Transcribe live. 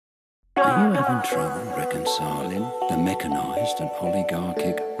you having trouble reconciling the mechanized and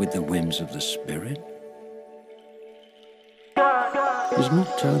oligarchic with the whims of the spirit? Is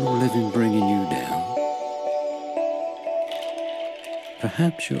nocturnal living bringing you down?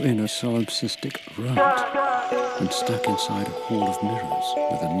 Perhaps you're in a solipsistic rut and stuck inside a hall of mirrors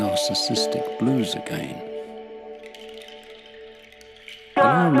with a narcissistic blues again.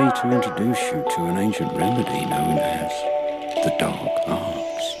 Allow me to introduce you to an ancient remedy known as the dark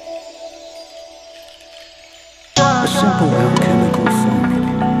arts. A simple alchemical formula